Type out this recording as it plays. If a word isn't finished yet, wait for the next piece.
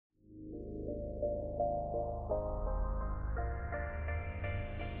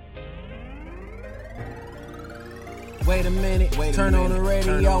Wait a minute, turn on the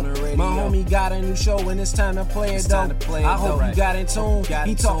radio. My homie got a new show and it's time to play it though. I hope you got in tune.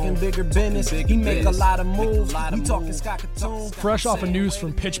 He talking bigger business. He make a lot of moves. We talking Scott Katoon. Fresh off of news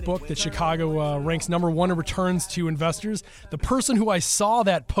from PitchBook that Chicago ranks #1 in returns to investors. The person who I saw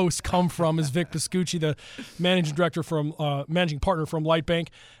that post come from is Vic Piscucci, the managing partner from Lightbank.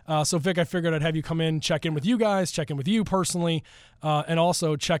 So Vic, I figured I'd have you come in, check in with you guys, check in with you personally, and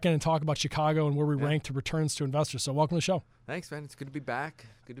also check in and talk about Chicago and where we rank to returns to investors. So welcome to the show. Thanks, man. It's good to be back.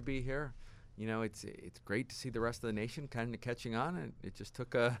 Good to be here. You know, it's great to see the rest of the nation kind of catching on, and it just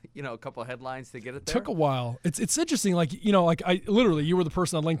took a couple of headlines to get it there. Took a while. It's interesting. I literally, you were the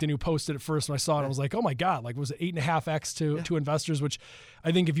person on LinkedIn who posted it first, and I saw it. I was like, oh my god! Like, was it 8.5x to investors? Which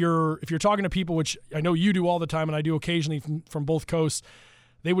I think if you're talking to people, which I know you do all the time, and I do occasionally from both coasts,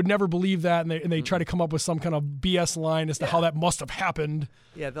 they would never believe that, and they try to come up with some kind of BS line as to how that must have happened.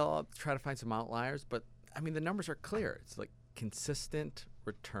 Yeah, they'll try to find some outliers, but I mean the numbers are clear. It's like consistent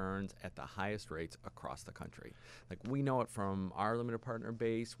returns at the highest rates across the country. Like, we know it from our limited partner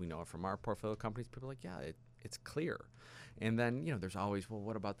base, we know it from our portfolio companies. People are like, yeah, it's clear. And then, there's always, well,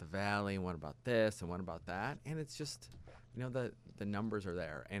 what about the Valley, and what about this, and what about that? And it's just, the numbers are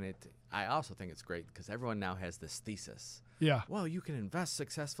there. And I also think it's great because everyone now has this thesis. Yeah. Well, you can invest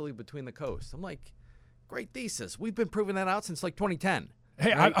successfully between the coasts. I'm like, great thesis. We've been proving that out since like 2010.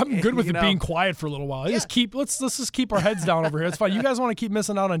 Hey, right? I'm good with it being quiet for a little while. Let's just keep our heads down over here. It's fine. You guys want to keep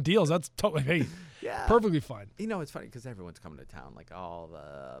missing out on deals? That's totally perfectly fine. It's funny because everyone's coming to town, like all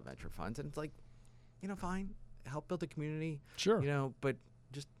the venture funds, and it's like, fine, help build a community. Sure. But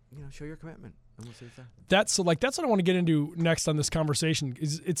just show your commitment, and we'll see what's there. That's what I want to get into next on this conversation.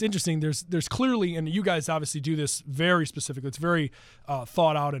 It's interesting. There's clearly, and you guys obviously do this very specifically. It's very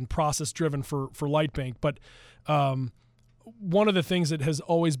thought out and process driven for Lightbank, but. One of the things that has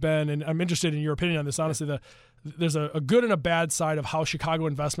always been, and I'm interested in your opinion on this, honestly, there's a good and a bad side of how Chicago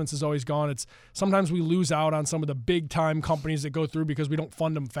Investments has always gone. It's sometimes we lose out on some of the big time companies that go through because we don't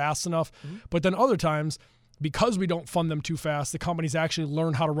fund them fast enough. Mm-hmm. But then other times, because we don't fund them too fast, the companies actually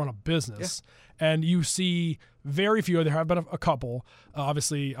learn how to run a business. Yeah. And you see very few. There have been a couple.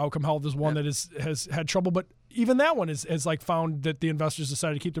 Obviously, Outcome Health is one that has had trouble, but even that one has like found that the investors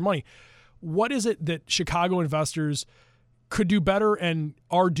decided to keep their money. What is it that Chicago investors could do better and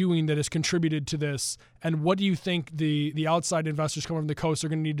are doing that has contributed to this? And what do you think the outside investors coming from the coast are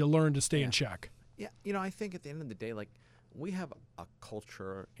going to need to learn to stay in check? Yeah, I think at the end of the day, like, we have a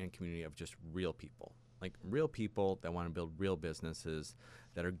culture and community of just real people. Like, real people that want to build real businesses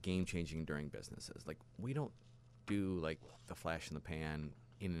that are game-changing during businesses. Like, we don't do, like, the flash in the pan,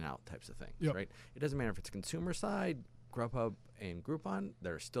 in and out types of things, right? It doesn't matter if it's consumer side, Grubhub and Groupon,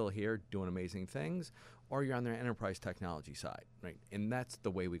 they're still here doing amazing things, or you're on their enterprise technology side, right? And that's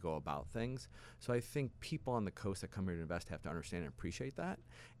the way we go about things. So I think people on the coast that come here to invest have to understand and appreciate that.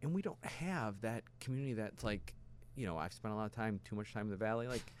 And we don't have that community that's like, I've spent a lot of time, too much time in the Valley.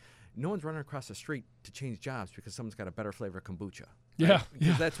 Like, no one's running across the street to change jobs because someone's got a better flavor of kombucha. Right?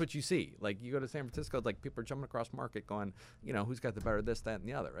 Because that's what you see. Like, you go to San Francisco, it's like people are jumping across market going, who's got the better this, that, and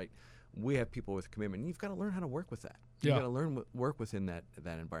the other, right? We have people with commitment. And you've got to learn how to work with that. You've got to learn work within that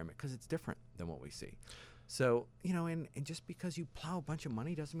environment because it's different than what we see. So, and just because you plow a bunch of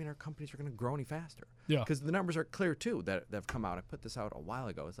money doesn't mean our companies are going to grow any faster. Yeah. Because the numbers are clear, too, that have come out. I put this out a while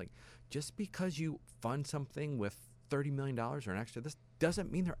ago. It's like, just because you fund something with $30 million or an extra, this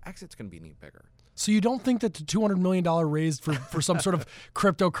doesn't mean their exit's going to be any bigger. So you don't think that the $200 million raised for some sort of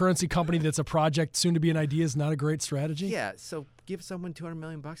cryptocurrency company that's a project soon to be an idea is not a great strategy? Yeah, so give someone $200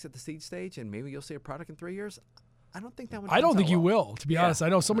 million at the seed stage and maybe you'll see a product in 3 years. I don't think that would. I don't think you will, to be honest. I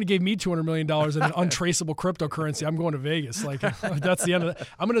know somebody gave me $200 million in an untraceable cryptocurrency. I'm going to Vegas. Like, that's the end of it.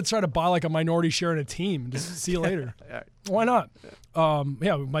 I'm going to try to buy like a minority share in a team and just see you later. Why not?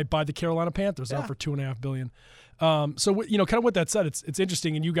 We might buy the Carolina Panthers out for $2.5 billion. So kind of with that said, it's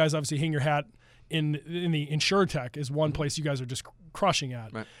interesting, and you guys obviously hang your hat in the InsurTech is one place you guys are just crushing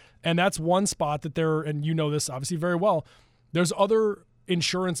at, and that's one spot that and this obviously very well. There's other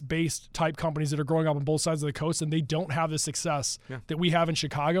insurance-based type companies that are growing up on both sides of the coast, and they don't have the success that we have in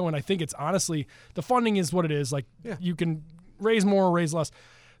Chicago. And I think it's honestly the funding is what it is. Like you can raise more or raise less.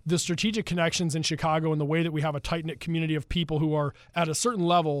 The strategic connections in Chicago and the way that we have a tight-knit community of people who are at a certain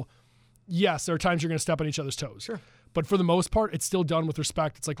level. Yes, there are times you're going to step on each other's toes. Sure. But for the most part, it's still done with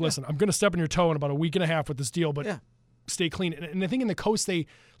respect. It's like, listen, I'm going to step on your toe in about a week and a half with this deal, but stay clean. And I think in the coast, they,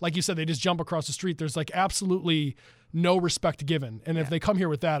 like you said, they just jump across the street. There's like absolutely no respect given. And if they come here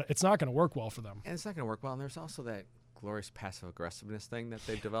with that, it's not going to work well for them. And it's not going to work well. And there's also that glorious passive aggressiveness thing that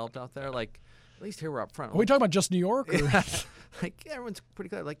they've developed out there. Like, at least here we're up front. Are we talking about just New York? Or? Like, everyone's pretty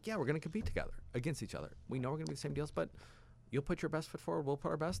clear. Like, yeah, we're going to compete together against each other. We know we're going to be the same deals, but you'll put your best foot forward, we'll put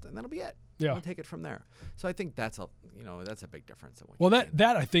our best, and that'll be it. Yeah. We'll take it from there. So I think that's a big difference. Well,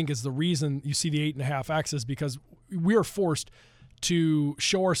 that I think is the reason you see the 8.5x is because we are forced to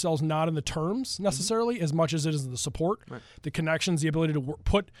show ourselves not in the terms necessarily as much as it is in the support, the connections, the ability to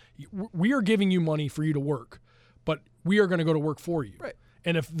we are giving you money for you to work, but we are going to go to work for you. Right.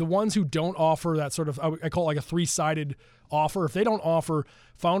 And if the ones who don't offer that sort of, I call it like a 3-sided offer, if they don't offer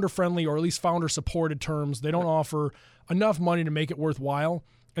founder-friendly or at least founder-supported terms, they don't offer enough money to make it worthwhile,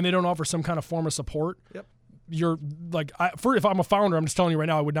 and they don't offer some kind of form of support, you're like, if I'm a founder, I'm just telling you right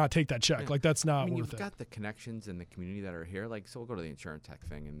now, I would not take that check. Like, that's not worth it. You've got the connections in the community that are here. Like, so we'll go to the insurance tech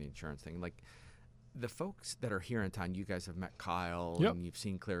thing and the insurance thing. Like, the folks that are here in town, you guys have met Kyle, and you've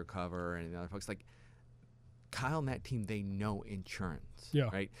seen Clear Cover and the other folks. Like, Kyle and that team, they know insurance,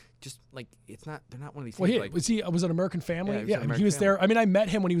 right? Just like, it's not, they're not one of these things. Well, was it American Family? Yeah, he was there. I mean, I met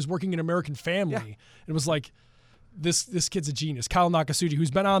him when he was working in American Family. It was like, this kid's a genius. Kyle Nakasuji,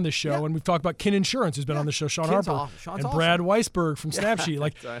 who's been on this show, and we've talked about Kin Insurance, who's been on the show, Sean Harper, and Brad Weisberg from Snapsheet.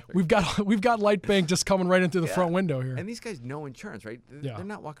 Like, we've got Lightbank just coming right into the front window here. And these guys know insurance, right? They're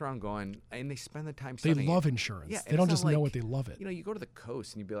not walking around going, and they spend the time studying. They love insurance. They don't just know it; they love it. You go to the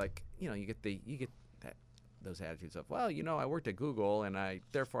coast and you'd be like, you get those attitudes of, well, I worked at Google and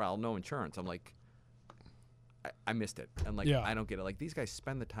therefore I'll know insurance. I'm like, I missed it. And I don't get it. Like, these guys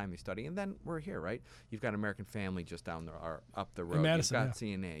spend the time they study, and then we're here, right? You've got American Family just down there or up the road. In Madison, you've got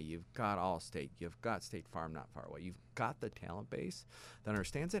CNA, you've got Allstate, you've got State Farm not far away. You've got the talent base that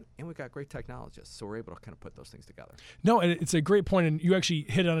understands it, and we've got great technologists. So we're able to kind of put those things together. No, and it's a great point, and you actually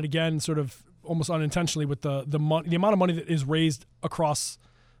hit on it again, sort of almost unintentionally, with the amount of money that is raised across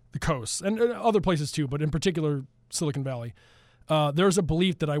the coast and other places too, but in particular Silicon Valley. There's a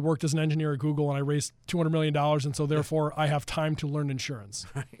belief that I worked as an engineer at Google and I raised $200 million, and so therefore I have time to learn insurance.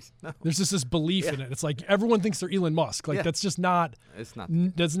 Right. No. There's just this belief in it. It's like everyone thinks they're Elon Musk. Like, that's just not. It's not.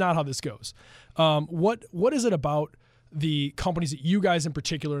 That's not how this goes. What is it about the companies that you guys in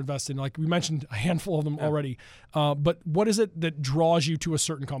particular invest in? Like, we mentioned a handful of them already, but what is it that draws you to a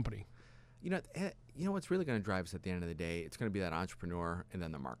certain company? What's really going to drive us at the end of the day? It's going to be that entrepreneur and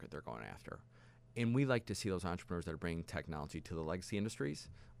then the market they're going after. And we like to see those entrepreneurs that are bringing technology to the legacy industries,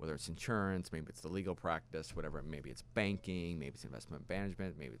 whether it's insurance, maybe it's the legal practice, whatever. Maybe it's banking, maybe it's investment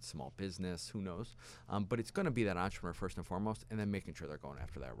management, maybe it's small business, who knows. But it's going to be that entrepreneur first and foremost, and then making sure they're going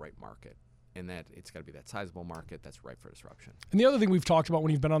after that right market. And that it's got to be that sizable market that's ripe for disruption. And the other thing we've talked about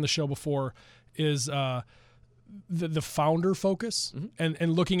when you've been on the show before is the founder focus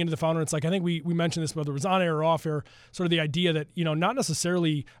and looking into the founder. It's like, I think we mentioned this, whether it was on air or off air, sort of the idea that, not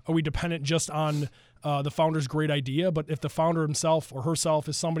necessarily are we dependent just on the founder's great idea, but if the founder himself or herself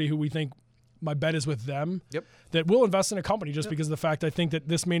is somebody who we think my bet is with them, that we'll invest in a company just because of the fact I think that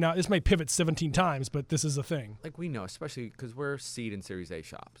this may pivot 17 times, but this is a thing. Like, we know, especially because we're seed and Series A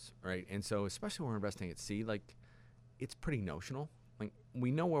shops, right? And so especially when we're investing at seed, like, it's pretty notional. Like,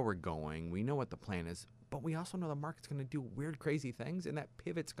 we know where we're going. We know what the plan is. But we also know the market's going to do weird, crazy things, and that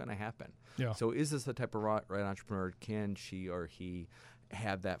pivot's going to happen. Yeah. So is this the type of right entrepreneur? Can she or he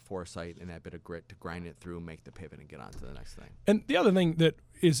have that foresight and that bit of grit to grind it through, make the pivot, and get on to the next thing? And the other thing that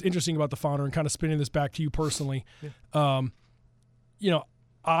is interesting about the founder, and kind of spinning this back to you personally, I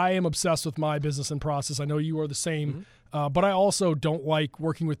am obsessed with my business and process. I know you are the same. But I also don't like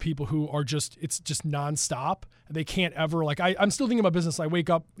working with people who are it's just nonstop. They can't ever, I'm still thinking about business. I wake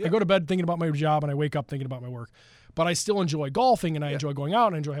up, I go to bed thinking about my job, and I wake up thinking about my work. But I still enjoy golfing, and I enjoy going out,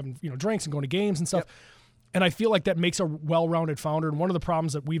 and I enjoy having drinks and going to games and stuff. And I feel like that makes a well-rounded founder. And one of the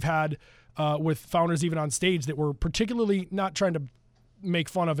problems that we've had with founders even on stage that we're particularly not trying to make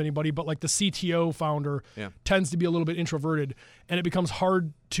fun of anybody, but like the CTO founder tends to be a little bit introverted, and it becomes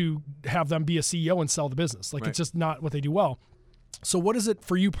hard to have them be a CEO and sell the business. Like, it's just not what they do well. So what is it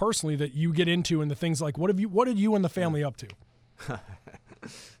for you personally that you get into, and the things like, what did you and the family up to?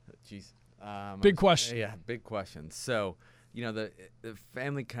 Jeez. Big question. Yeah, big question. So, the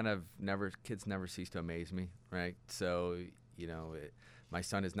family kind of kids never cease to amaze me, right? So, my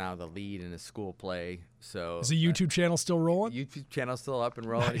son is now the lead in his school play. So is the YouTube channel still rolling? YouTube channel's still up and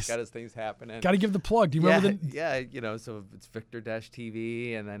rolling. Nice. He's got his things happening. Got to give the plug. Do you remember the? Yeah, so it's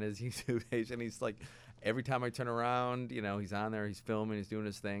Victor-TV and then his YouTube page. And he's like, every time I turn around, he's on there, he's filming, he's doing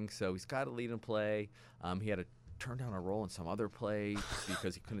his thing. So he's got to lead and play. He had to turn down a role in some other play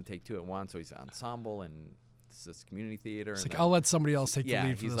because he couldn't take two at once. So he's ensemble and this community theater. It's and like, I'll let somebody else take the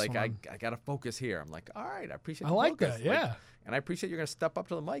lead for he's this like, one. I got to focus here. I'm like, all right, I appreciate I the like focus. that, yeah. And I appreciate you're going to step up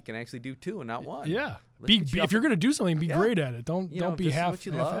to the mic and actually do 2 and not 1. Yeah. Let's get If you're going to do something, be great at it. Don't be this half is what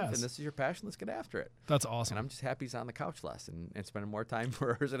you love, half-assed. and this is your passion. Let's get after it. That's awesome. And I'm just happy he's on the couch less and spending more time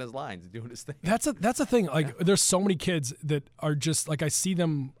rehearsing his lines, doing his thing. That's a thing. Like, there's so many kids that are just like, I see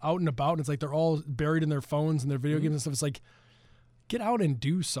them out and about, and it's like they're all buried in their phones and their video games and stuff. It's like, get out and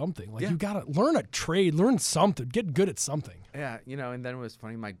do something. Like, you gotta learn a trade, learn something, get good at something. Yeah, and then it was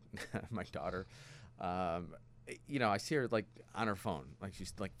funny. My my daughter, I see her like on her phone, like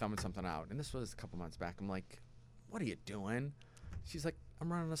she's like thumbing something out, and this was a couple months back. I'm like, "What are you doing?" She's like,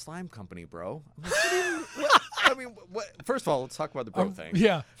 "I'm running a slime company, bro." I'm like, what? I mean, what? First of all, let's talk about the bro thing.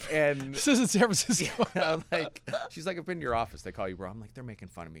 Yeah. And This is in San Francisco. she's like, I've been to your office. They call you bro. I'm like, they're making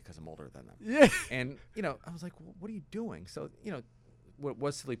fun of me because I'm older than them. Yeah. And I was like, well, what are you doing? So what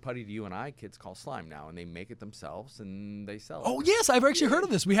was silly putty to you and I, kids call slime now, and they make it themselves and they sell it. Oh yes, I've actually heard of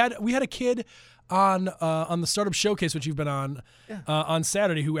this. We had a kid on the Startup Showcase, which you've been on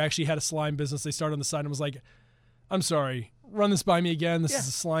Saturday, who actually had a slime business. They started on the side and was like, "I'm sorry, run this by me again. This is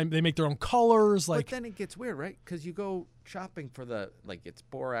a slime. They make their own colors." Like, but then it gets weird, right? Because you go shopping for it's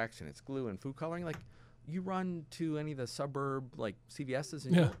borax and it's glue and food coloring. Like, you run to any of the suburb like CVS's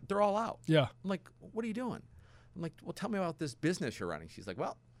and they're all out. Yeah. I'm like, what are you doing? I'm like, well, tell me about this business you're running. She's like,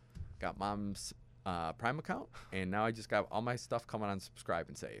 well, got mom's Prime account, and now I just got all my stuff coming on Subscribe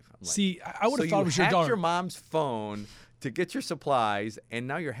and Save. I'm like, see, I would have thought it was your hacked daughter. your mom's phone to get your supplies, and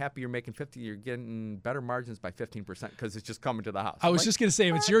now you're happy you're making 50. You're getting better margins by 15% because it's just coming to the house. I was just going to say,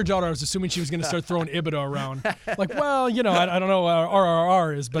 if it's your daughter, I was assuming she was going to start throwing EBITDA around. Like, well, I don't know what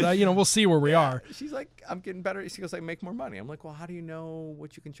RRR is, but, we'll see where we are. She's like, I'm getting better. She goes, I make more money. I'm like, well, how do you know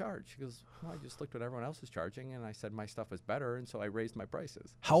what you can charge? She goes, well, I just looked at what everyone else is charging, and I said my stuff is better, and so I raised my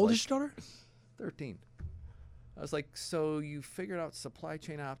prices. How old is your daughter? 13. I was like, so you figured out supply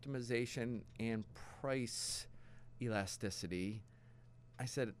chain optimization and price elasticity. I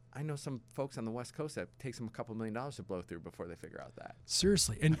said, I know some folks on the West Coast that takes them a couple $1 million to blow through before they figure out that.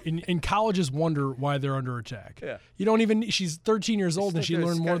 Seriously. And colleges wonder why they're under attack. Yeah. she's 13 years old and she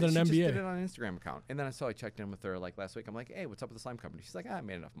learned more than an MBA. She just did it on an Instagram account. And then I checked in with her like last week. I'm like, hey, what's up with the slime company? She's like, I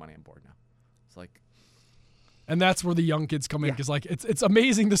made enough money on board now. It's like, and that's where the young kids come in, because like it's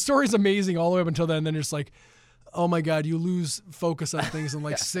amazing. The story's amazing all the way up until then. And then you're just like, oh my God, you lose focus on things in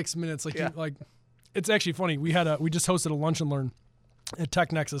like 6 minutes. Like, it's actually funny. We just hosted a lunch and learn at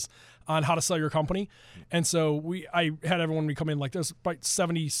Tech Nexus on how to sell your company. And so I had everyone, we come in, like there's about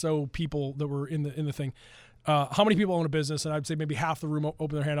 70 so people that were in the thing. How many people own a business? And I'd say maybe half the room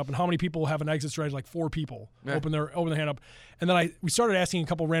open their hand up. And how many people have an exit strategy? Like 4 people open their hand up. And then we started asking a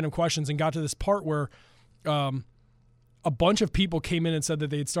couple random questions and got to this part where a bunch of people came in and said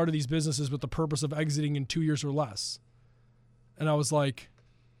that they had started these businesses with the purpose of exiting in 2 years or less. And I was like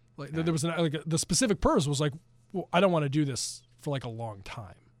there was the specific purpose was like, well, I don't want to do this for like a long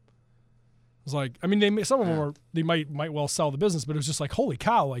time. It was like, I mean, some of them they might well sell the business, but it was just like, holy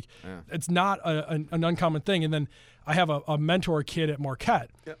cow, like it's not an uncommon thing. And then I have a mentor kid at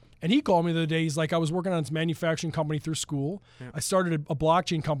Marquette, and he called me the other day. He's like, I was working on this manufacturing company through school. I started a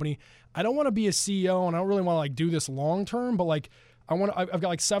blockchain company. I don't want to be a CEO, and I don't really want to like do this long term, but like I've got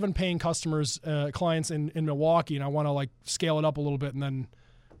like 7 paying customers, clients in Milwaukee, and I want to like scale it up a little bit and then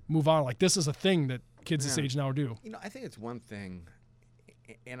move on. Like, this is a thing that kids this age now do. I think it's one thing,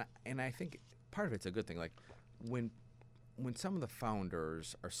 and I think part of it's a good thing. Like when some of the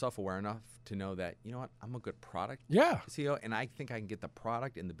founders are self-aware enough to know that, you know what, I'm a good product CEO, and I think I can get the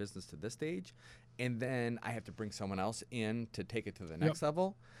product in the business to this stage, and then I have to bring someone else in to take it to the next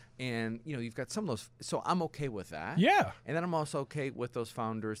level. And you've got some of those, so I'm okay with that. Yeah. And then I'm also okay with those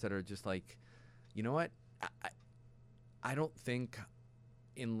founders that are just like, you know what, I don't think,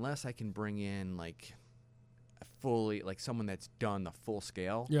 unless I can bring in like fully, like someone that's done the full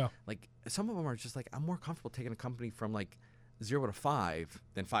scale. Yeah. Like some of them are just like, I'm more comfortable taking a company from like 0 to 5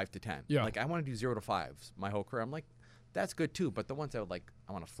 than 5 to 10. Yeah. Like I want to do 0 to 5s my whole career. I'm like, that's good too. But the ones that would like,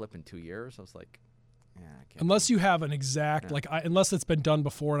 I want to flip in 2 years, I was like, yeah, I can't. Unless you have an exact, unless it's been done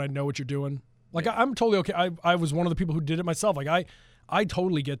before and I know what you're doing. Like I'm totally okay. I was one of the people who did it myself. Like I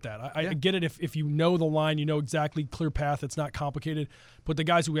totally get that. I get it if you know the line, you know exactly clear path. It's not complicated. But the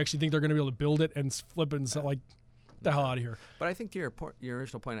guys who actually think they're going to be able to build it and flip it and stuff, like, the hell out of here. But I think to your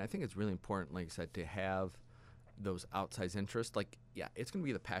original point, I think it's really important, like you said, to have those outsized interests. Like, yeah, it's going to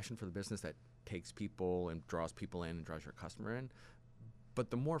be the passion for the business that takes people and draws people in and draws your customer in. But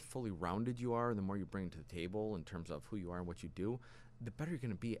the more fully rounded you are, the more you bring to the table in terms of who you are and what you do, the better you're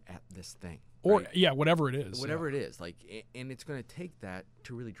going to be at this thing. Or right? Whatever it is. Whatever it is, like, and it's going to take that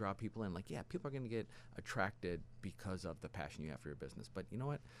to really draw people in. Like, yeah, people are going to get attracted because of the passion you have for your business. But you know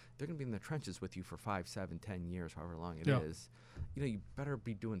what? They're going to be in the trenches with you for 5, 7, 10 years, however long it is. You know, you better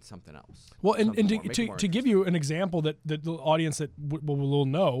be doing something else. Well, and to give you an example that the audience that will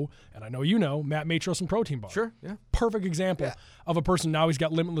know, and I know you know, Matt Matros from Protein Bar. Sure, yeah. Perfect example of a person, now he's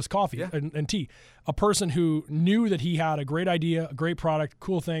got Limitless Coffee and tea. A person who knew that he had a great idea, a great product,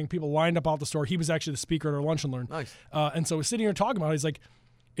 cool thing. People lined up out the store. He was actually the speaker at our Lunch and Learn. Nice. And so we're sitting here talking about it. He's like,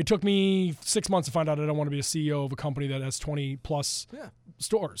 it took me 6 months to find out I don't want to be a CEO of a company that has 20 plus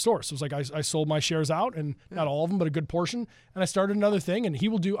stores. So it was like I sold my shares out, and not all of them, but a good portion. And I started another thing, and he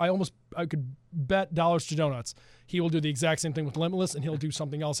will do, I could bet dollars to donuts, he will do the exact same thing with Limitless, and he'll do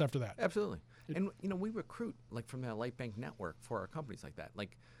something else after that. Absolutely. And, you know, we recruit, like, from that Light Bank network for our companies like that.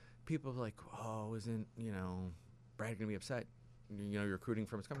 Like, people are like, oh, isn't, you know, Brad going to be upset? You know, you're recruiting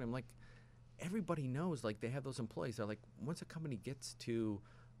from his company. I'm like, everybody knows, like, they have those employees. They're like, once a company gets to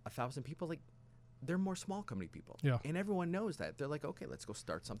 1,000 people, like, they're more small company people. Yeah. And everyone knows that. They're like, okay, let's go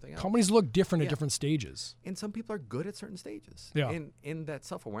start something else. Companies look different at different stages. And some people are good at certain stages. Yeah. And in that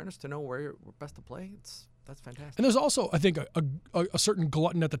self-awareness to know where you're best to play, that's fantastic. And there's also, I think, a certain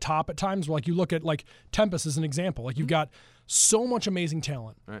glutton at the top at times. Like, you look at, like, Tempest as an example. Like, you've got so much amazing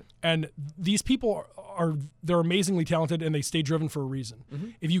talent. Right. And these people they're amazingly talented, and they stay driven for a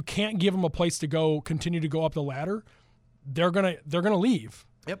reason. If you can't give them a place to go, continue to go up the ladder, they're gonna leave.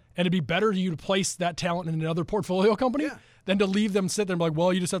 Yep. And it'd be better to you to place that talent in another portfolio company than to leave them sit there and be like,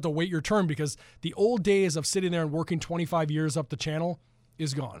 well, you just have to wait your turn, because the old days of sitting there and working 25 years up the channel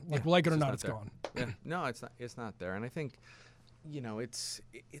is gone. Like it or not, it's gone. Yeah. No, it's not there. And I think, you know, it's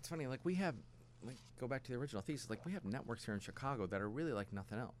funny. Like, we have, like, go back to the original thesis. Like, we have networks here in Chicago that are really like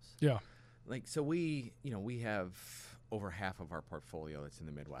nothing else. Yeah. Like, so we have over half of our portfolio that's in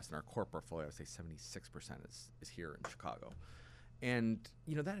the Midwest, and our core portfolio, I'd say 76% is here in Chicago. And,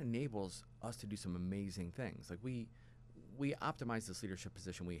 you know, that enables us to do some amazing things. Like, we optimize this leadership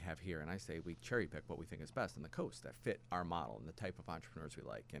position we have here, and I say we cherry pick what we think is best on the coast that fit our model and the type of entrepreneurs we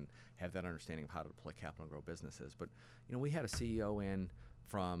like, and have that understanding of how to deploy capital and grow businesses. But, you know, we had a CEO in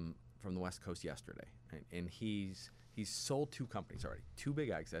from the West Coast yesterday, right? And he's sold 2 companies already, 2 big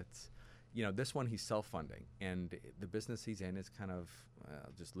exits. You know, this one he's self-funding, and the business he's in is kind of,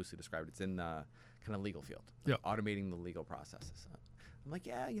 just loosely described, it's in the kind of legal field, automating the legal processes. I'm like,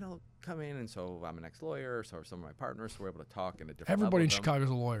 yeah, you know, come in, and so I'm an ex-lawyer, so are some of my partners, so we're able to talk in a different Everybody in level Chicago is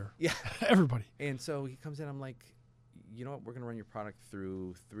a lawyer. Yeah. Everybody. And so he comes in, I'm like, you know what, we're going to run your product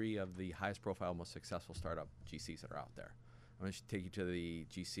through 3 of the highest profile, most successful startup GCs that are out there. I'm going to take you to the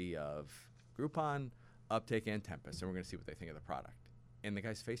GC of Groupon, Uptake, and Tempest, and we're going to see what they think of the product. And the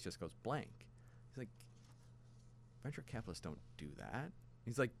guy's face just goes blank. He's like, venture capitalists don't do that.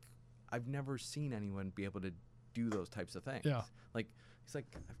 He's like, I've never seen anyone be able to do those types of things. Yeah. Like, he's like,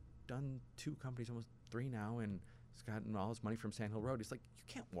 I've done 2 companies, almost 3 now, and he's gotten all his money from Sand Hill Road. He's like, you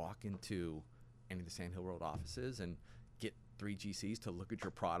can't walk into any of the Sand Hill Road offices and get 3 GCs to look at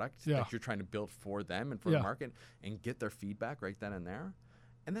your product that you're trying to build for them and for the market, and get their feedback right then and there.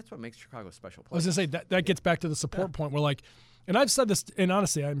 And that's what makes Chicago a special place. I was going to say, that gets back to the support point where, like, and I've said this, and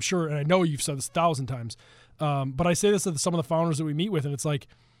honestly, I'm sure, and I know you've said this 1,000 times, but I say this to some of the founders that we meet with, and it's like,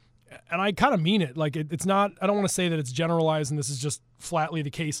 and I kind of mean it. Like, it's not, I don't want to say that it's generalized and this is just flatly the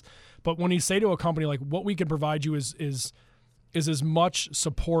case, but when you say to a company, like, what we can provide you is as much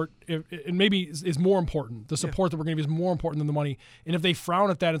support, and maybe is more important. The support that we're going to give is more important than the money. And if they frown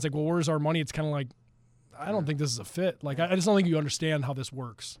at that, it's like, well, where's our money? It's kind of like, I don't think this is a fit. Like, I just don't think you understand how this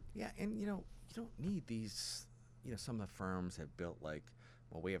works. Yeah, and, you know, you don't need these, you know, some of the firms have built, like,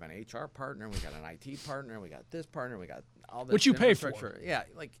 well, we have an HR partner, we got an IT partner, we got this partner, we got all this. What you pay for. Yeah,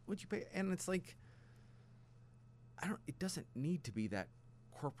 like, what you pay. And it's like, it doesn't need to be that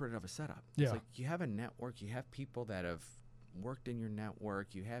corporate of a setup. Yeah. It's like, you have a network, you have people that have worked in your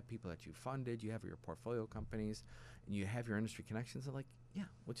network, you have people that you funded, you have your portfolio companies, and you have your industry connections. And, like, yeah,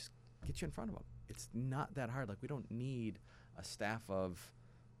 we'll just get you in front of them. It's not that hard. Like, we don't need a staff of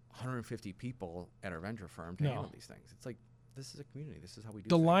 150 people at our venture firm to handle these things. It's like, this is a community. This is how we do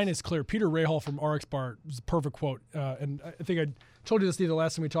the things. line is clear. Peter Rahal from RX Bar is a perfect quote. And I think I told you this the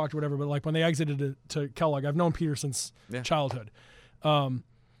last time we talked or whatever, but like when they exited to Kellogg, I've known Peter since childhood. When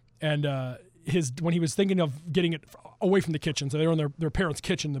he was thinking of getting it away from the kitchen, so they were in their parents'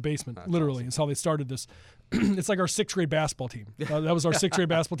 kitchen in the basement, literally. Awesome. It's how they started this. It's like our 6th grade basketball team. That was our 6th grade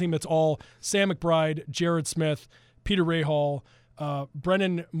basketball team. It's all Sam McBride, Jared Smith, Peter Rahal,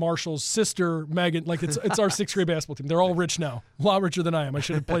 Brennan Marshall's sister, Megan. Like, it's our 6th grade basketball team. They're all rich now. A lot richer than I am. I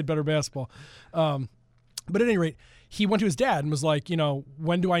should have played better basketball. But at any rate, he went to his dad and was like,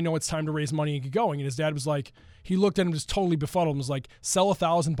 when do I know it's time to raise money and get going? And his dad was like, he looked at him just totally befuddled and was like, sell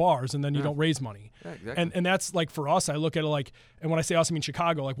 1,000 bars and then you don't raise money. Yeah, exactly. And that's like for us, I look at it like, and when I say us, I mean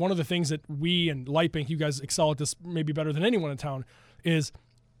Chicago, like one of the things that we and Lightbank, you guys excel at this maybe better than anyone in town, is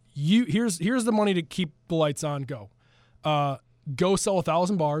here's the money to keep the lights on, go. Go sell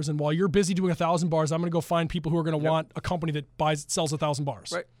 1,000 bars, and while you're busy doing 1,000 bars, I'm going to go find people who are going to want a company that sells 1,000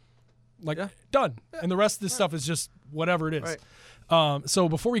 bars. Right. Like, done. Yeah. And the rest of this stuff is just whatever it is. Right. So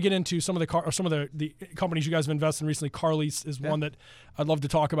before we get into some of the companies you guys have invested in recently, Carly's is one that I'd love to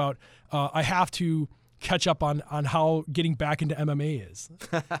talk about. I have to catch up on how getting back into MMA is.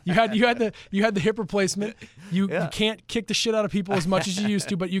 You had the hip replacement. You can't kick the shit out of people as much as you used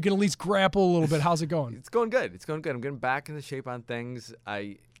to, but you can at least grapple a little bit. How's it going? It's going good. I'm getting back into shape on things.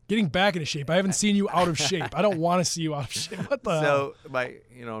 Getting back into shape. I haven't seen you out of shape. I don't want to see you out of shape. What the hell?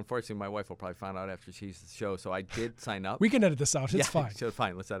 So unfortunately, my wife will probably find out after she sees the show. So I did sign up. We can edit this out. It's fine.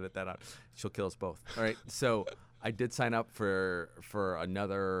 Fine. Let's edit that out. She'll kill us both. All right. So I did sign up for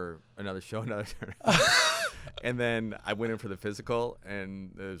another show, another tournament. And then I went in for the physical,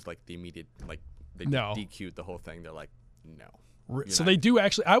 and it was like the immediate, like they DQ'd the whole thing. They're like, no. So they do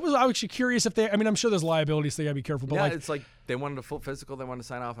actually. I was actually curious if they. I mean, I'm sure there's liabilities. So they gotta be careful. But it's like they wanted a full physical. They wanted to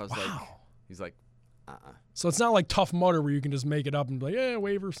sign off. I was like, he's like, So it's not like Tough Mudder where you can just make it up and be like,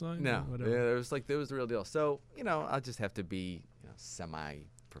 waiver sign. No, whatever. Yeah, it was the real deal. So I'll just have to be semi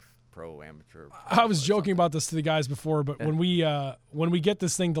pro amateur. I was joking about this to the guys before, but when we get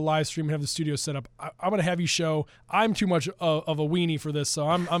this thing to live stream and have the studio set up, I'm going to have you show. I'm too much of a weenie for this, so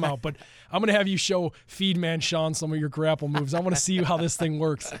I'm out. But I'm going to have you show Feedman Sean some of your grapple moves. I want to see how this thing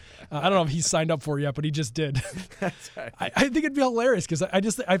works. I don't know if he's signed up for it yet, but he just did. That's right. I think it'd be hilarious because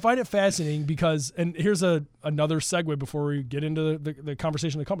I find it fascinating because, and here's another segue before we get into the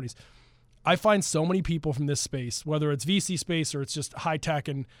conversation of the companies. I find so many people from this space, whether it's VC space or it's just high tech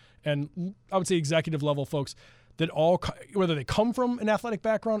and I would say executive level folks, that all, whether they come from an athletic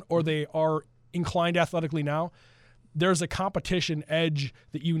background or they are inclined athletically now, there's a competition edge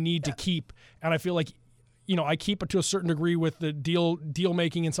that you need to keep. And I feel like, I keep it to a certain degree with the deal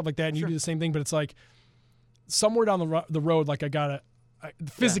making and stuff like that. And you do the same thing, but it's like somewhere down the road, like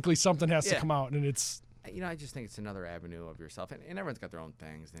physically something has to come out, and it's. I just think it's another avenue of yourself, and everyone's got their own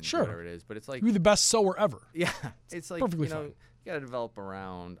things and sure. whatever it is, but it's like you're the best sewer ever. Yeah, it's like perfectly fine. You got to develop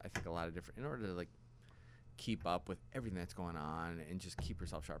around. I think a lot of different in order to like keep up with everything that's going on and just keep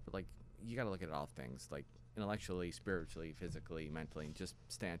yourself sharp. But like you got to look at all things, like intellectually, spiritually, physically, mentally, and just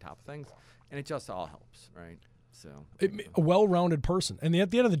stay on top of things, and it just all helps, right? So a well-rounded person, and at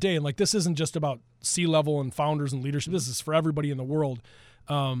the end of the day, like this isn't just about C-level and founders and leadership. This is for everybody in the world.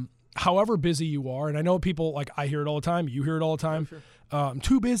 However busy you are, and I know people, like I hear it all the time, you hear it all the time, I'm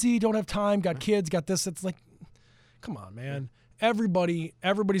too busy, don't have time, got kids, got this. It's like, come on, man.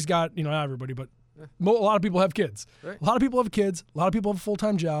 Everybody's got, not everybody, but a lot of people have kids. Right. A lot of people have kids. A lot of people have a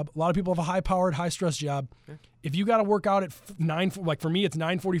full-time job. A lot of people have a high-powered, high-stress job. Yeah. If you got to work out at 9, like for me, it's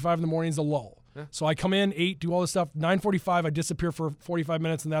 9:45 in the morning is a lull. Yeah. So I come in 8, do all this stuff. 9:45, I disappear for 45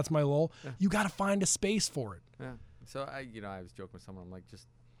 minutes, and that's my lull. Yeah. You got to find a space for it. Yeah. So I was joking with someone. I'm like,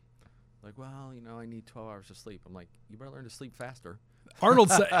 well, I need 12 hours of sleep. I'm like, you better learn to sleep faster. Arnold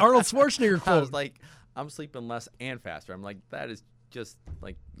Schwarzenegger quote. I was like, I'm sleeping less and faster. I'm like, that is just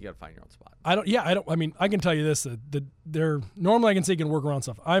like, you got to find your own spot. I can tell you this, that normally I can say you can work around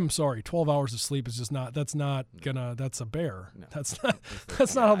stuff. I'm sorry, 12 hours of sleep is just not, that's a bear. No. That's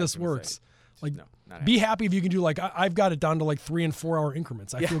not how this works. Like, be happy if you can do I've got it down to 3 and 4 hour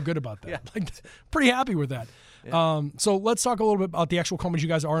increments. I feel good about that. Yeah. Pretty happy with that. Yeah. So let's talk a little bit about the actual companies you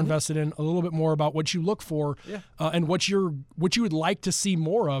guys are invested in, a little bit more about what you look for and what you would like to see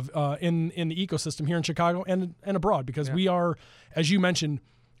more of in the ecosystem here in Chicago and abroad, because we are, as you mentioned,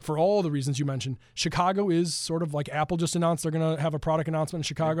 for all the reasons you mentioned, Chicago is sort of like Apple just announced they're going to have a product announcement in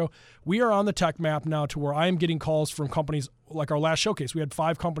Chicago. Yeah. We are on the tech map now to where I am getting calls from companies like our last showcase. We had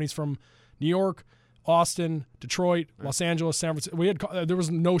 5 companies from New York, Austin, Detroit, Los Angeles, San Francisco. There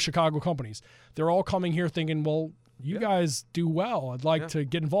was no Chicago companies. They're all coming here thinking, well, you guys do well. I'd like to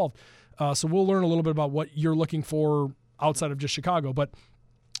get involved. So we'll learn a little bit about what you're looking for outside of just Chicago. But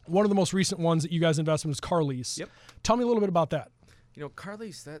one of the most recent ones that you guys invested in was Carly's. Yep. Tell me a little bit about that.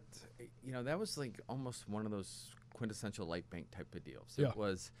 Carly's, that was like almost one of those quintessential Lightbank type of deals. Yeah. It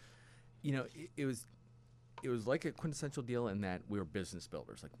was, it was like a quintessential deal in that we were business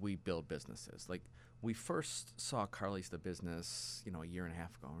builders. Like, we build businesses. Like, we first saw Carly's the business, a year and a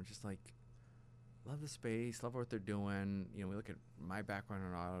half ago. And we're just like, love the space, love what they're doing. We look at my background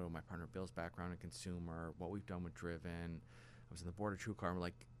in auto, my partner Bill's background in consumer, what we've done with Driven. I was on the board of TrueCar. We're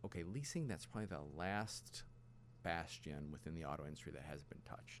like, okay, leasing, that's probably the last bastion within the auto industry that hasn't been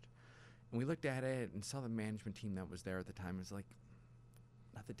touched. And we looked at it and saw the management team that was there at the time. It was like,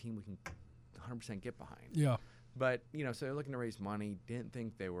 not the team we can 100% get behind. Yeah. But, so they're looking to raise money, didn't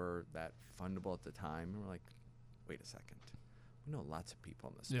think they were that fundable at the time. And we're like, wait a second. We know lots of people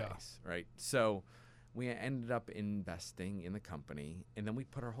in this space, right? So we ended up investing in the company, and then we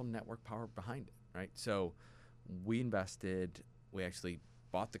put our whole network power behind it, right? So we invested, we actually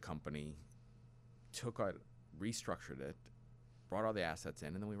bought the company, restructured it, brought all the assets in,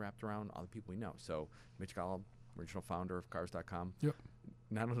 and then we wrapped around all the people we know. So Mitch Golub, original founder of Cars.com, Yep.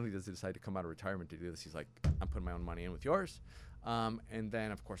 Not only does he decide to come out of retirement to do this, he's like, I'm putting my own money in with yours. And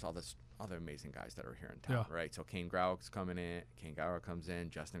then, of course, all this other amazing guys that are here in town, right? So Kane Grau's coming in, Kane Gower comes in,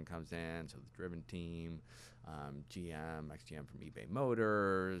 Justin comes in, so the Driven team, GM, ex-GM from eBay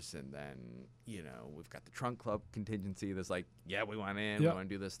Motors, and then, we've got the Trunk Club contingency that's like, yeah, we want in, we want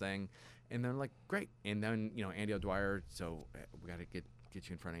to do this thing. And they're like, great. And then, Andy O'Dwyer, so we got to get you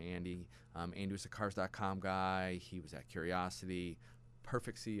in front of Andy. Andy was a Cars.com guy. He was at Curiosity.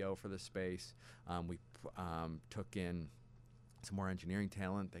 Perfect CEO for this space. We took in some more engineering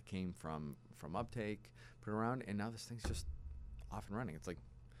talent that came from Uptake, put it around, and now this thing's just off and running. It's like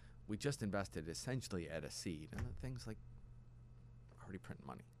we just invested essentially at a seed, and the thing's like already printing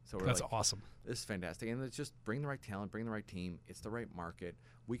money. So That's awesome. This is fantastic, and it's just bring the right talent, bring the right team. It's the right market.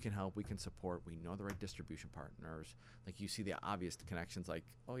 We can help. We can support. We know the right distribution partners. Like you see the obvious connections, like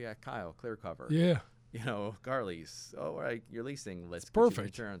Kyle, ClearCover. Yeah. Carly's. Oh, all right, you're leasing. Let's get perfect. You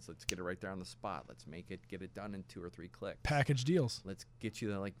insurance. Let's get it right there on the spot. Let's get it done in 2 or 3 clicks. Package deals. Let's get you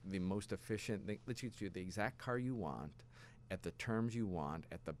the most efficient. Let's get you the exact car you want, at the terms you want,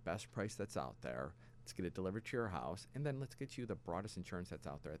 at the best price that's out there. Let's get it delivered to your house, and then let's get you the broadest insurance that's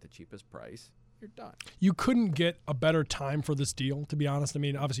out there at the cheapest price. You're done. You couldn't get a better time for this deal, to be honest. I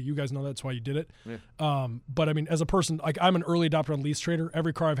mean, obviously you guys know that's why you did it. Yeah. But I mean, as a person, like I'm an early adopter on Lease Trader.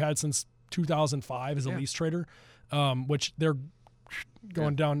 Every car I've had since 2005 is a Lease Trader, which they're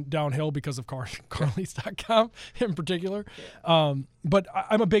going downhill because of carlease.com in particular. Yeah. But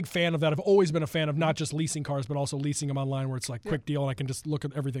I'm a big fan of that. I've always been a fan of not just leasing cars, but also leasing them online where it's like quick deal and I can just look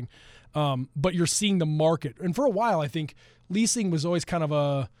at everything. But you're seeing the market. And for a while, I think leasing was always kind of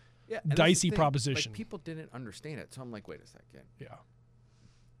a dicey proposition. Like, people didn't understand it. So I'm like, wait a second. Yeah.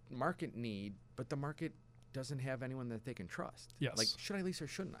 Market need, but the market doesn't have anyone that they can trust. Yes. Like, should I lease or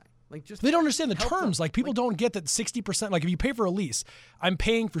shouldn't I? Like, just they don't understand the help terms. them. Like people don't get that 60%. Like if you pay for a lease, I'm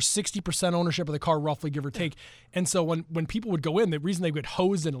paying for 60% ownership of the car, roughly, give or take. And so when people would go in, the reason they would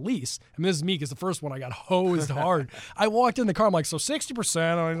hose in a lease, and this is me because the first one I got hosed hard. I walked in the car, I'm like, so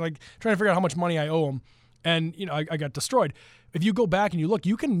 60%. I'm like trying to figure out how much money I owe them, and I got destroyed. If you go back and you look,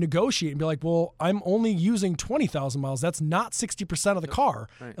 you can negotiate and be like, well, I'm only using 20,000 miles. That's not 60% of the car.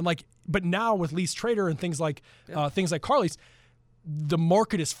 Right. And but now with Lease Trader and things like CarLease, the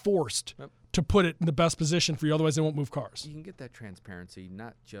market is forced to put it in the best position for you. Otherwise, they won't move cars. You can get that transparency,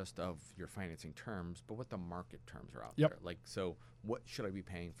 not just of your financing terms, but what the market terms are out Yep. there. Like, so what should I be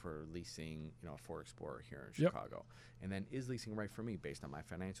paying for leasing, a Ford Explorer here in Chicago? And then is leasing right for me based on my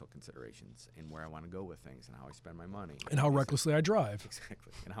financial considerations and where I want to go with things and how I spend my money? And how recklessly I drive.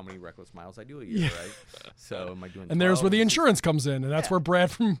 Exactly. And how many reckless miles I do a year, right? So am I doing And there's 12 where the or insurance comes in, and that's where Brad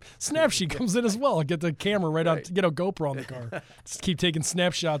from Snapsheet comes in as well. Get the camera right on, get a GoPro on the car. Just keep taking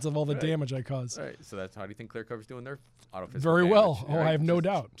snapshots of all the damage I cause. Right. So that's how do you think ClearCover's doing their auto physical Very damage, well. Oh, right? I have no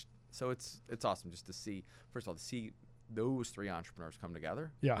doubt. So it's awesome just to see, first of all, to see those 3 entrepreneurs come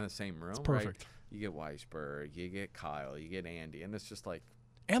together Yeah. in the same room. It's perfect. Right? You get Weisberg, you get Kyle, you get Andy, and it's just like.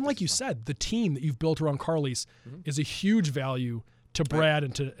 And like you said, the team that you've built around CarLease is a huge value to Brad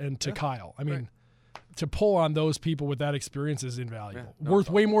and to Kyle. I mean, to pull on those people with that experience is invaluable. Yeah. No, Worth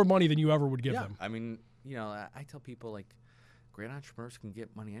way more money than you ever would give them. I mean, I tell people, like, great entrepreneurs can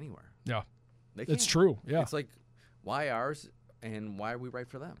get money anywhere. Yeah. They can. It's true. Yeah. It's like, why ours and why are we right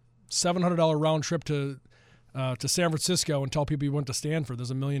for them? $700 round trip to San Francisco and tell people you went to Stanford.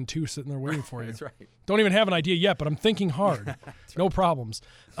 There's $1.2 million sitting there waiting for you. That's right. Don't even have an idea yet, but I'm thinking hard. No problems.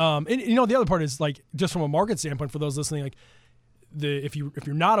 And the other part is, like, just from a market standpoint for those listening, like if you're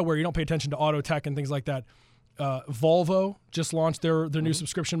not aware, you don't pay attention to auto tech and things like that. Volvo just launched their new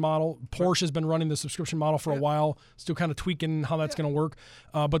subscription model. Porsche has been running the subscription model for a while, still kind of tweaking how that's going to work.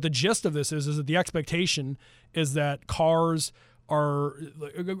 But the gist of this is that the expectation is that cars are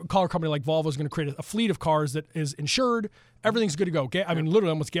a car company like Volvo is going to create a fleet of cars that is insured. Everything's good to go. I mean,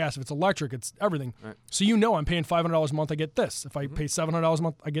 literally almost gas. If it's electric, it's everything. Right. So I'm paying $500 a month, I get this. If I pay $700 a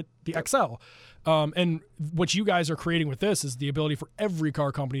month, I get the XL. And what you guys are creating with this is the ability for every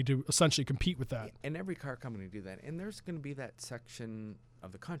car company to essentially compete with that. And every car company do that. And there's going to be that section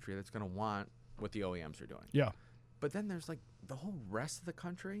of the country that's going to want what the OEMs are doing. Yeah. But then there's like the whole rest of the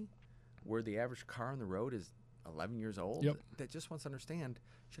country where the average car on the road is 11 years old that just wants to understand,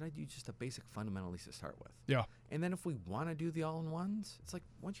 should I do just a basic fundamental lease to start with? Yeah. And then if we want to do the all-in-ones, it's like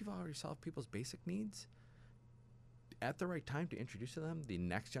once you've already solved people's basic needs, at the right time to introduce to them the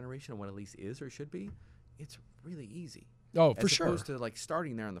next generation of what a lease is or should be, it's really easy. Oh, for sure. As opposed to like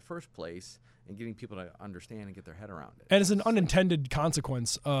starting there in the first place and getting people to understand and get their head around it. And it's an unintended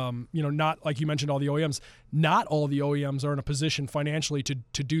consequence. Not like you mentioned all the OEMs. Not all the OEMs are in a position financially to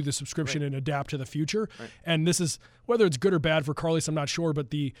do the subscription and adapt to the future. Right. And this is, whether it's good or bad for car lease, I'm not sure. But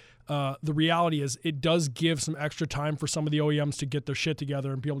the reality is it does give some extra time for some of the OEMs to get their shit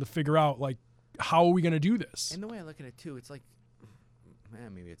together and be able to figure out, like, how are we going to do this? And the way I look at it, too, it's like,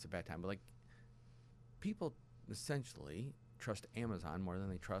 man, maybe it's a bad time, but like people essentially trust Amazon more than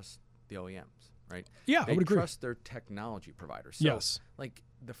they trust the OEMs, right? Yeah, they I would agree. trust their technology providers. So, yes. like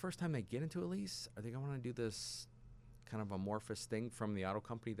the first time they get into a lease, are they going to want to do this kind of amorphous thing from the auto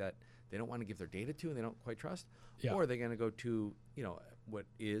company that they don't want to give their data to and they don't quite trust? Yeah. Or are they going to go to, what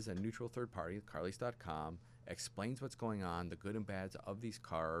is a neutral third party, carlease.com, explains what's going on, the good and bads of these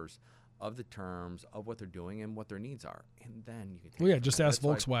cars, of the terms, of what they're doing and what their needs are. And then you can take just ask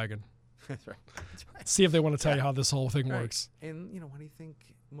Volkswagen. That's right. That's right. See if they want to tell you how this whole thing works. And why do you think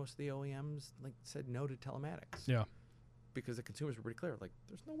most of the OEMs said no to telematics? Yeah. Because the consumers were pretty clear, like,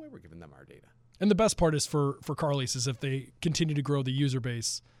 there's no way we're giving them our data. And the best part is for car leases, if they continue to grow the user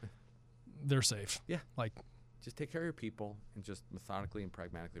base, they're safe. Yeah. Like, just take care of your people and just methodically and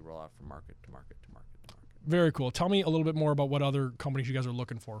pragmatically roll out from market to market to market to market. Very cool. Tell me a little bit more about what other companies you guys are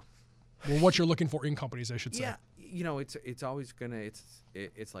looking for. Well, what you're looking for in companies, I should say. Yeah, it's always gonna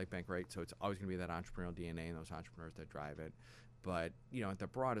it's like bank, right? So it's always gonna be that entrepreneurial DNA and those entrepreneurs that drive it. But at the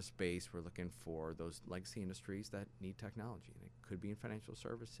broadest base, we're looking for those legacy industries that need technology. And it could be in financial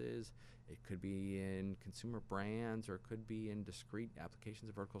services, it could be in consumer brands, or it could be in discrete applications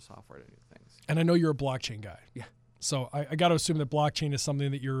of vertical software to new things. And I know you're a blockchain guy. Yeah. So I got to assume that blockchain is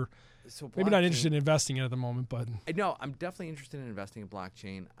something that you're maybe not interested in investing in at the moment, but no, I'm definitely interested in investing in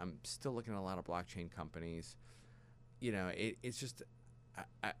blockchain. I'm still looking at a lot of blockchain companies. It's just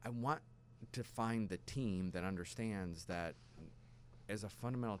I want to find the team that understands that as a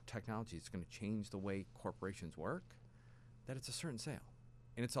fundamental technology, it's going to change the way corporations work, that it's a certain sale.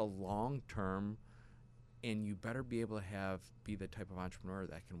 And it's a long-term, and you better be able to be the type of entrepreneur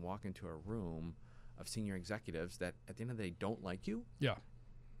that can walk into a room of senior executives that at the end of the day don't like you. Yeah.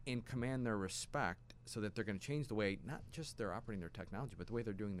 And command their respect so that they're going to change the way, not just they're operating their technology, but the way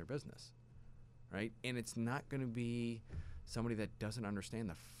they're doing their business, right? And it's not going to be somebody that doesn't understand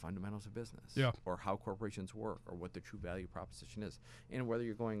the fundamentals of business or how corporations work or what the true value proposition is. And whether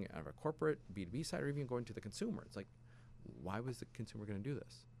you're going out of a corporate, B2B side, or even going to the consumer, it's like, why was the consumer going to do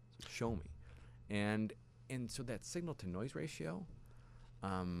this? So show me. And so that signal to noise ratio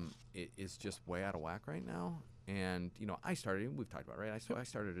it is just way out of whack right now. And I started. We've talked about it, right. I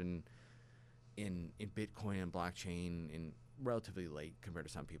started in Bitcoin and blockchain in relatively late compared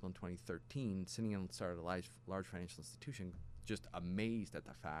to some people in 2013. Sitting and started a large financial institution, just amazed at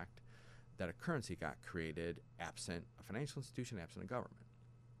the fact that a currency got created absent a financial institution, absent a government,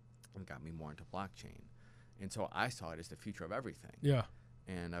 and got me more into blockchain. And so I saw it as the future of everything. Yeah.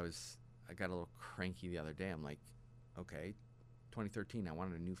 And I got a little cranky the other day. I'm like, okay. 2013, I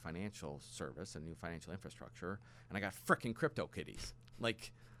wanted a new financial service, a new financial infrastructure, and I got frickin' CryptoKitties.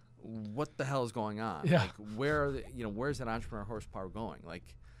 Like, what the hell is going on? Yeah. Like, where's that entrepreneur horsepower going?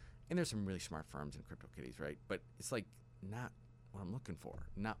 Like, and there's some really smart firms in CryptoKitties, right? But it's like not what I'm looking for,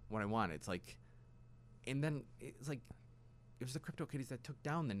 not what I want. It's like, and then it's like, it was the CryptoKitties that took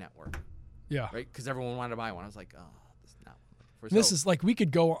down the network. Yeah. Right? Because everyone wanted to buy one. I was like, oh, this is not. This is like we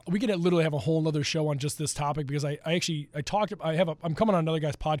could literally have a whole other show on just this topic because I'm coming on another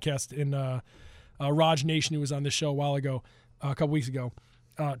guy's podcast in Raj Nation, who was on this show a couple weeks ago,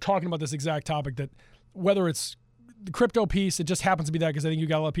 talking about this exact topic, that whether it's the crypto piece, it just happens to be that because I think you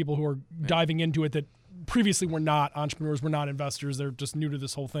got a lot of people who are diving into it that previously were not entrepreneurs, were not investors, they're just new to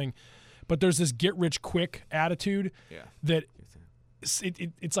this whole thing. But there's this get rich quick attitude that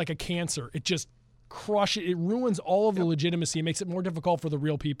it's like a cancer. It just it ruins all of the legitimacy. It makes it more difficult for the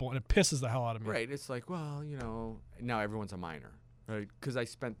real people, and it pisses the hell out of me. Right. It's like, well, now everyone's a miner, right? Because I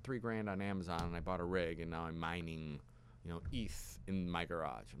spent $3,000 on Amazon and I bought a rig, and now I'm mining, ETH in my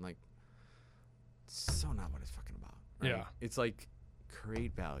garage. I'm like, so not what it's fucking about. Right? Yeah. It's like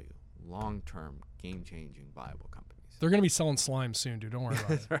create value, long-term, game-changing, viable companies. They're going to be selling slime soon, dude. Don't worry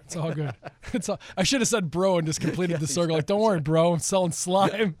about it. It's all good. I should have said bro and just completed the circle. Like, don't worry, bro. I'm selling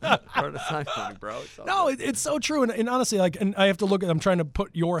slime. Bro. No, it's so true. And honestly, and I have to I'm trying to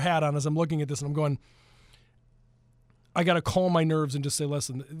put your hat on as I'm looking at this, and I'm going, I got to calm my nerves and just say,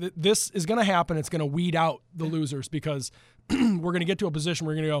 listen, this is going to happen. It's going to weed out the losers because we're going to get to a position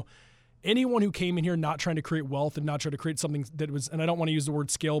where we're going to go, anyone who came in here not trying to create wealth and not trying to create something that was, and I don't want to use the word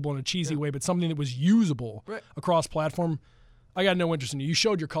scalable in a cheesy way, but something that was usable across platform, I got no interest in you. You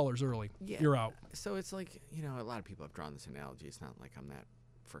showed your colors early. Yeah. You're out. So it's like, a lot of people have drawn this analogy. It's not like I'm that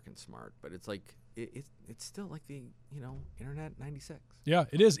freaking smart, but it's like, it's still like the, Internet 96. Yeah,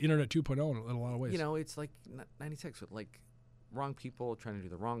 it is Internet 2.0 in a lot of ways. It's like 96 with like wrong people trying to do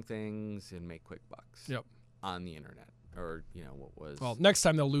the wrong things and make quick bucks on the Internet. Or, what was... Well, next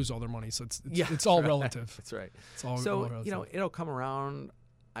time they'll lose all their money, so it's all relative. That's right. It's all so, it'll come around.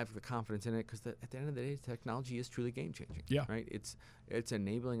 I have the confidence in it because at the end of the day, technology is truly game-changing. Yeah. Right? It's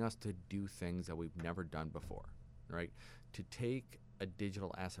enabling us to do things that we've never done before, right? To take a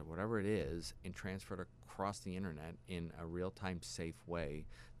digital asset, whatever it is, and transfer it across the Internet in a real-time, safe way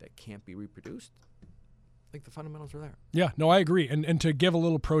that can't be reproduced. Like the fundamentals are there. Yeah, no, I agree. And to give a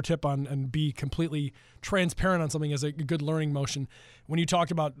little pro tip on and be completely transparent on something as a good learning motion, when you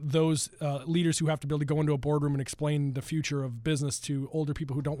talked about those leaders who have to be able to go into a boardroom and explain the future of business to older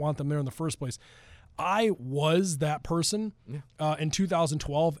people who don't want them there in the first place, I was that person in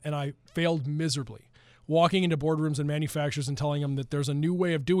 2012, and I failed miserably. Walking into boardrooms and manufacturers and telling them that there's a new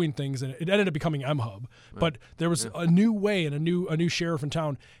way of doing things, and it ended up becoming MHub. But there was a new way and a new sheriff in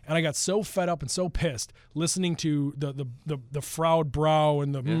town, and I got so fed up and so pissed listening to the frowed brow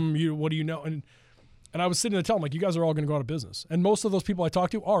and the what do you know, and I was sitting there telling them, like, you guys are all going to go out of business, and most of those people I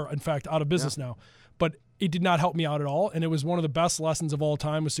talked to are in fact out of business now. But it did not help me out at all, and it was one of the best lessons of all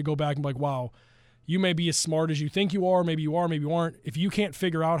time was to go back and be like, wow. You may be as smart as you think you are, maybe you aren't. If you can't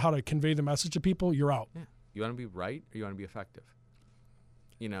figure out how to convey the message to people, you're out. Yeah. You want to be right or you want to be effective?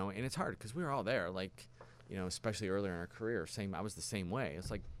 And it's hard because we were all there, like, especially earlier in our career. I was the same way. It's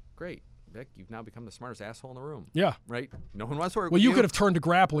like, great, Vic, you've now become the smartest asshole in the room. Yeah. Right? No one wants to work with you. you could have turned to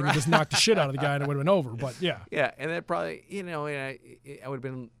grappling and just knocked the shit out of the guy and it would have been over, but yeah. Yeah, and that probably, I would have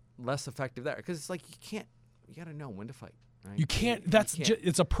been less effective there because it's like you got to know when to fight. Right? You can't. That's the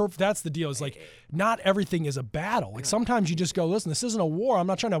deal. It's like not everything is a battle. Like sometimes you just go, listen, this isn't a war. I'm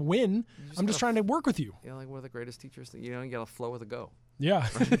not trying to win. I'm just trying to work with you. Like one of the greatest teachers. You got to flow with a go. Yeah,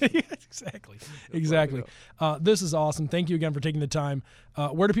 exactly. This is awesome. Thank you again for taking the time.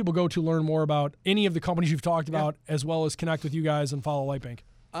 Where do people go to learn more about any of the companies you've talked about, as well as connect with you guys and follow Lightbank?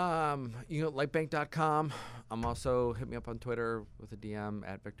 You go lightbank.com. I'm also hit me up on Twitter with a DM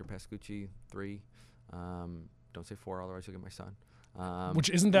at Victor Pascucci 3. Don't say 4, otherwise you'll get my son. Which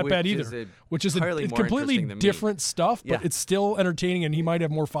isn't that bad either. Which is it's completely different stuff, but it's still entertaining, and he might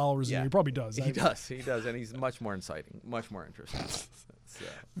have more followers than you. He probably does. He does, and he's much more inciting, much more interesting.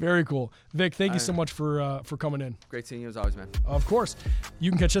 Very cool. Vic, thank you so much for coming in. Great seeing you as always, man. Of course.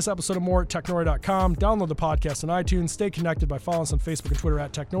 You can catch this episode of more at technori.com. Download the podcast on iTunes. Stay connected by following us on Facebook and Twitter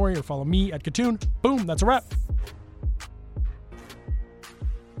at Technori, or follow me at Katoon. Boom, that's a wrap.